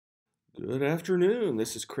Good afternoon.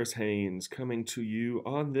 This is Chris Haynes coming to you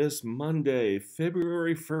on this Monday,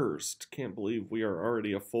 February 1st. Can't believe we are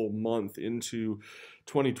already a full month into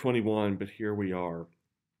 2021, but here we are.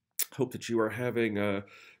 Hope that you are having a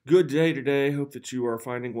good day today. Hope that you are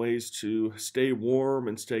finding ways to stay warm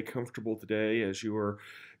and stay comfortable today as you are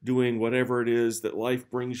doing whatever it is that life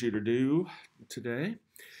brings you to do today.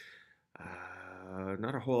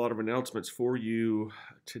 Not a whole lot of announcements for you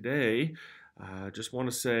today. Just want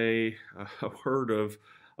to say a word of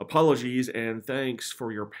apologies and thanks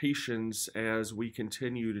for your patience as we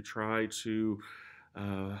continue to try to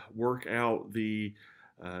work out the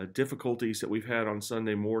difficulties that we've had on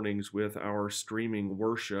Sunday mornings with our streaming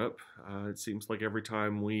worship. It seems like every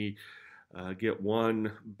time we get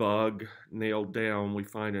one bug nailed down, we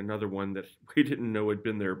find another one that we didn't know had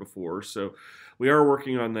been there before. So we are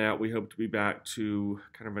working on that. We hope to be back to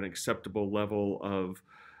kind of an acceptable level of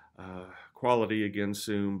quality again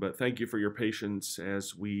soon, but thank you for your patience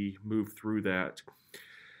as we move through that.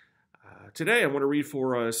 Today I want to read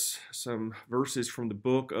for us some verses from the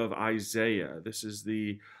book of Isaiah. This is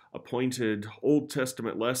the appointed Old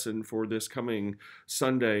Testament lesson for this coming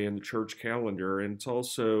Sunday in the church calendar, and it's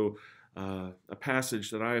also a passage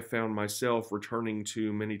that I have found myself returning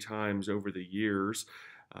to many times over the years.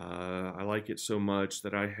 I like it so much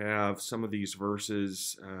that I have some of these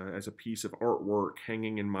verses as a piece of artwork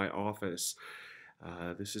hanging in my office.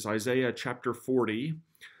 This is Isaiah chapter 40,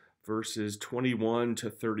 verses 21 to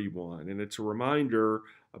 31, and it's a reminder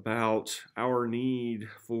about our need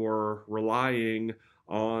for relying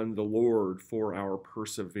on the Lord for our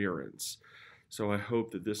perseverance. So I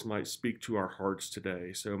hope that this might speak to our hearts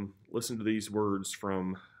today. So listen to these words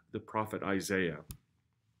from the prophet Isaiah.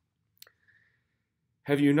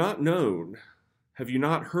 Have you not known? Have you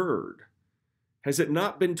not heard? Has it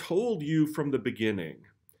not been told you from the beginning?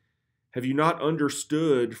 Have you not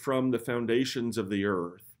understood from the foundations of the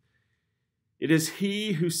earth? It is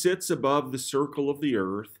he who sits above the circle of the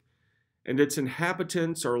earth, and its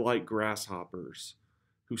inhabitants are like grasshoppers,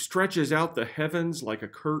 who stretches out the heavens like a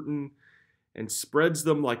curtain and spreads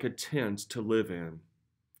them like a tent to live in,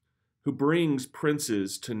 who brings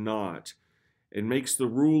princes to naught and makes the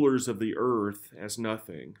rulers of the earth as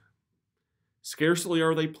nothing. Scarcely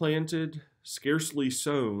are they planted, scarcely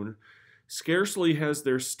sown, scarcely has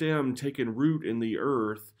their stem taken root in the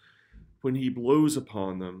earth, when he blows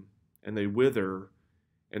upon them, and they wither,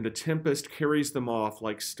 and the tempest carries them off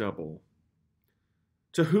like stubble.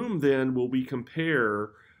 To whom then will we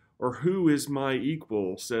compare, or who is my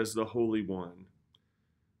equal, says the Holy One?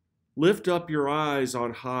 Lift up your eyes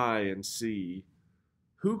on high and see.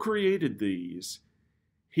 Who created these?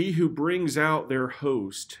 He who brings out their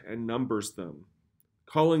host and numbers them,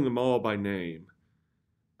 calling them all by name.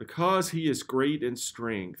 Because he is great in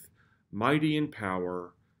strength, mighty in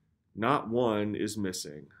power, not one is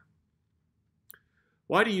missing.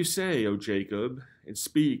 Why do you say, O Jacob, and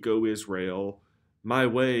speak, O Israel, my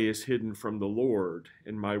way is hidden from the Lord,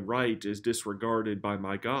 and my right is disregarded by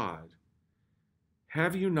my God?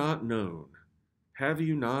 Have you not known? Have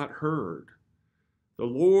you not heard? The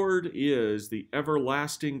Lord is the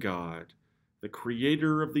everlasting God, the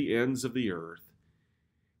creator of the ends of the earth.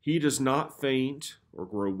 He does not faint or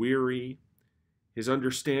grow weary. His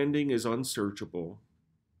understanding is unsearchable.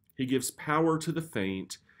 He gives power to the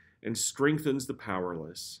faint and strengthens the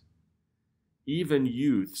powerless. Even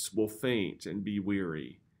youths will faint and be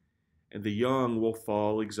weary, and the young will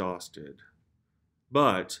fall exhausted.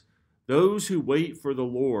 But those who wait for the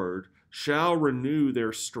Lord shall renew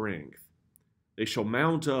their strength. They shall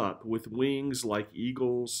mount up with wings like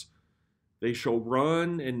eagles. They shall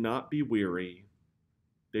run and not be weary.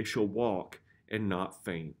 They shall walk and not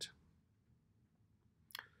faint.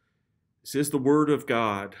 This is the word of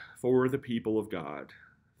God for the people of God.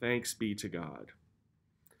 Thanks be to God.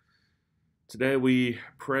 Today we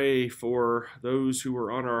pray for those who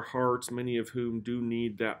are on our hearts, many of whom do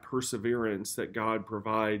need that perseverance that God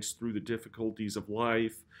provides through the difficulties of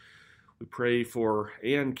life. We pray for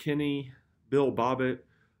Ann Kinney, Bill Bobbitt,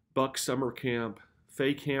 Buck Summercamp,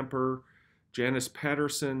 Faye Camper, Janice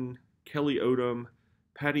Patterson, Kelly Odom,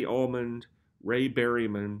 Patty Almond, Ray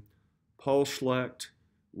Berryman, Paul Schlecht,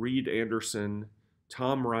 Reed Anderson,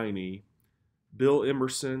 Tom Riney, Bill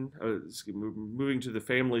Emerson, moving to the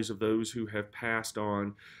families of those who have passed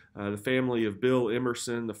on, the family of Bill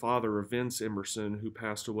Emerson, the father of Vince Emerson, who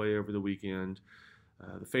passed away over the weekend,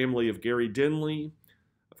 the family of Gary Denley,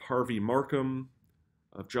 of Harvey Markham,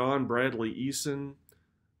 of John Bradley Eason,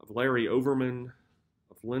 of Larry Overman,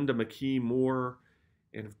 of Linda McKee Moore,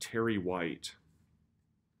 and of Terry White.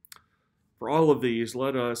 For all of these,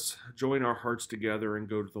 let us join our hearts together and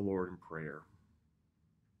go to the Lord in prayer.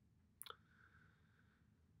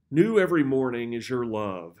 New every morning is your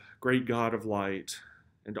love, great God of light,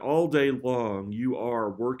 and all day long you are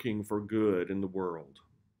working for good in the world.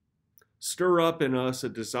 Stir up in us a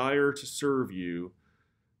desire to serve you,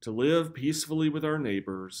 to live peacefully with our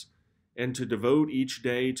neighbors, and to devote each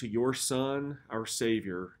day to your Son, our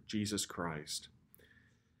Savior, Jesus Christ.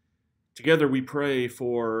 Together we pray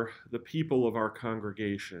for the people of our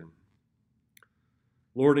congregation.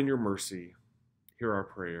 Lord, in your mercy, hear our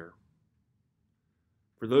prayer.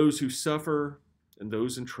 For those who suffer and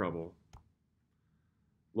those in trouble,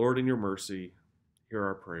 Lord, in your mercy, hear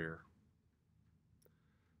our prayer.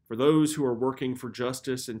 For those who are working for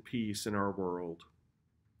justice and peace in our world,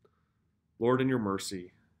 Lord, in your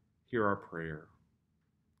mercy, hear our prayer.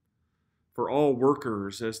 For all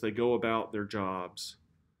workers as they go about their jobs,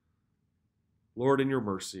 Lord, in your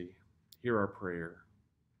mercy, hear our prayer.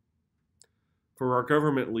 For our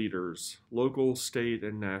government leaders, local, state,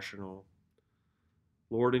 and national,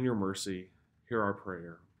 Lord, in your mercy, hear our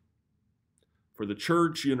prayer. For the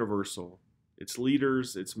Church Universal, its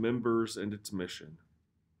leaders, its members, and its mission,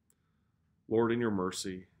 Lord, in your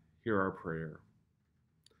mercy, hear our prayer.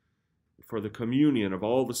 For the communion of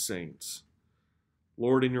all the saints,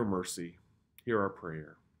 Lord, in your mercy, hear our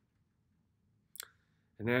prayer.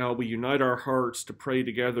 And now we unite our hearts to pray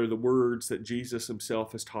together the words that Jesus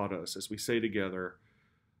himself has taught us as we say together,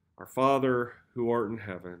 Our Father, who art in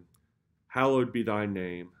heaven, hallowed be thy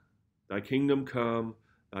name. Thy kingdom come,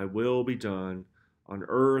 thy will be done, on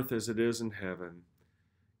earth as it is in heaven.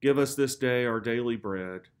 Give us this day our daily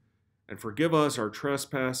bread, and forgive us our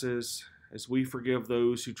trespasses, as we forgive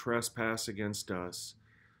those who trespass against us.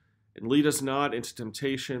 And lead us not into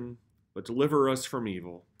temptation, but deliver us from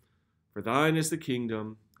evil. For thine is the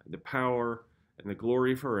kingdom, and the power, and the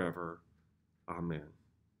glory forever. Amen.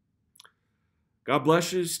 God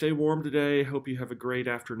bless you. Stay warm today. Hope you have a great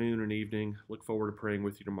afternoon and evening. Look forward to praying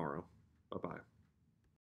with you tomorrow. Bye-bye.